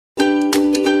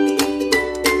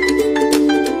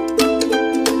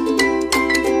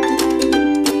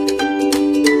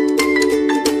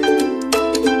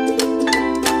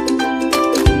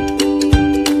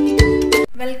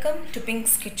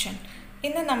Pink's Kitchen.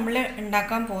 ഇന്ന് നമ്മൾ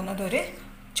ഉണ്ടാക്കാൻ പോകുന്നത് ഒരു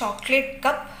ചോക്ലേറ്റ്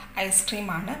കപ്പ് ഐസ്ക്രീം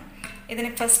ആണ്. ഇതിന്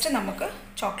ഫസ്റ്റ് നമുക്ക്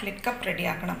ചോക്ലേറ്റ് കപ്പ്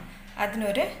റെഡിയാക്കണം.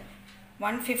 അതിനൊരു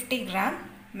 150 gram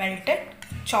മെൽറ്റഡ്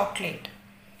ചോക്ലേറ്റ്.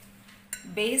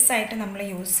 ബേസ് ആയിട്ട് നമ്മൾ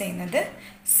യൂസ് ചെയ്യുന്നത്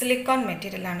സിലിക്കോൺ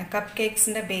മെറ്റീരിയൽ ആണ്. Cup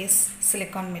കേക്ക്സിൻ്റെ base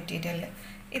silicone material.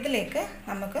 ഇതിലേക്ക്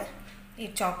നമുക്ക് ഈ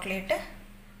ചോക്ലേറ്റ്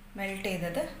മെൽറ്റ്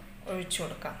ചെയ്തത് ഒഴിച്ചു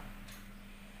കൊടുക്കാം.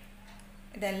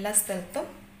 ഇതെല്ലാ സ്ഥലത്തും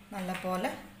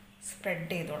നല്ലപോലെ സ്പ്രെഡ്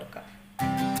ചെയ്ത് കൊടുക്കാം.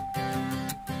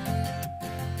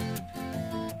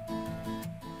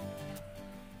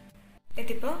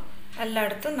 ഇതിപ്പോൾ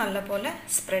എല്ലായിടത്തും നല്ലപോലെ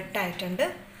സ്പ്രെഡ് ആയിട്ടുണ്ട്.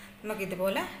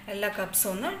 നമുക്കിതുപോലെ എല്ലാ കപ്സും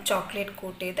ഒന്ന് ചോക്ലേറ്റ്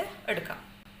കൂട്ട് ചെയ്ത് എടുക്കാം.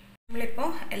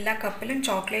 നമ്മളിപ്പോൾ എല്ലാ കപ്പിലും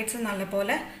ചോക്ലേറ്റ്സ്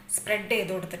നല്ലപോലെ സ്പ്രെഡ്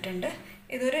ചെയ്ത് കൊടുത്തിട്ടുണ്ട്.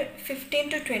 ഇതൊരു 15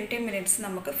 to 20 minutes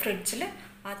നമുക്ക് ഫ്രിഡ്ജിൽ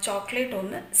ആ ചോക്ലേറ്റ്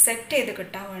ഒന്ന് സെറ്റ് ചെയ്ത്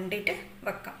കിട്ടാൻ വേണ്ടിയിട്ട്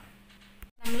വെക്കാം.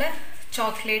 നമ്മൾ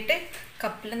ചോക്ലേറ്റ്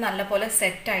കപ്പിൽ നല്ലപോലെ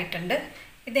സെറ്റ് ആയിട്ടുണ്ട്.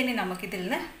 ഇതിനി നമുക്കിതിൽ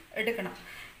നിന്ന് എടുക്കണം.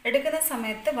 എടുക്കുന്ന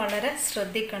സമയത്ത് വളരെ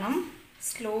ശ്രദ്ധിക്കണം.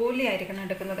 സ്ലോലി ആയിരിക്കണം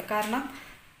എടുക്കുന്നത്. കാരണം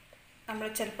നമ്മൾ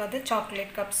ചിലപ്പോൾ അത്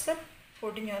ചോക്ലേറ്റ് കപ്സ്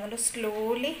പൊടിഞ്ഞു. അതുകൊണ്ട്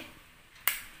സ്ലോലി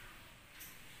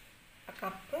ആ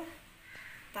കപ്പ്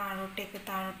താഴോട്ടേക്ക്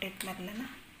മെല്ലെ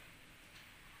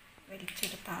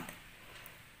വലിച്ചെടുത്താൽ മതി.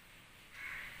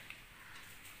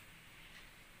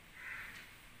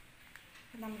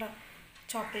 നമ്മുടെ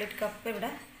ചോക്ലേറ്റ് കപ്പ് ഇവിടെ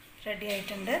റെഡി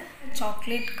ആയിട്ടുണ്ട്.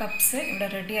 ചോക്ലേറ്റ് കപ്സ് ഇവിടെ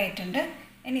റെഡി ആയിട്ടുണ്ട്.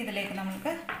 ഇനി ഇതിലേക്ക്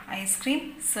നമുക്ക് ഐസ്ക്രീം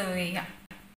സെർവ് ചെയ്യാം.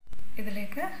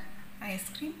 ഇതിലേക്ക്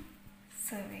ഐസ്ക്രീം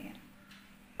സെർവ് ചെയ്യാം.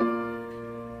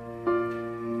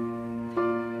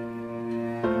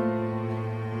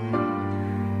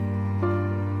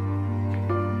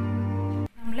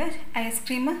 നമ്മൾ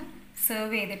ഐസ്ക്രീം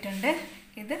സെർവ് ചെയ്തിട്ടുണ്ട്.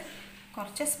 ഇത്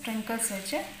കുറച്ച് സ്പ്രിങ്കിൾസ്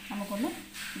വെച്ച് നമുക്കൊന്ന്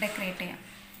ഡെക്കറേറ്റ് ചെയ്യാം.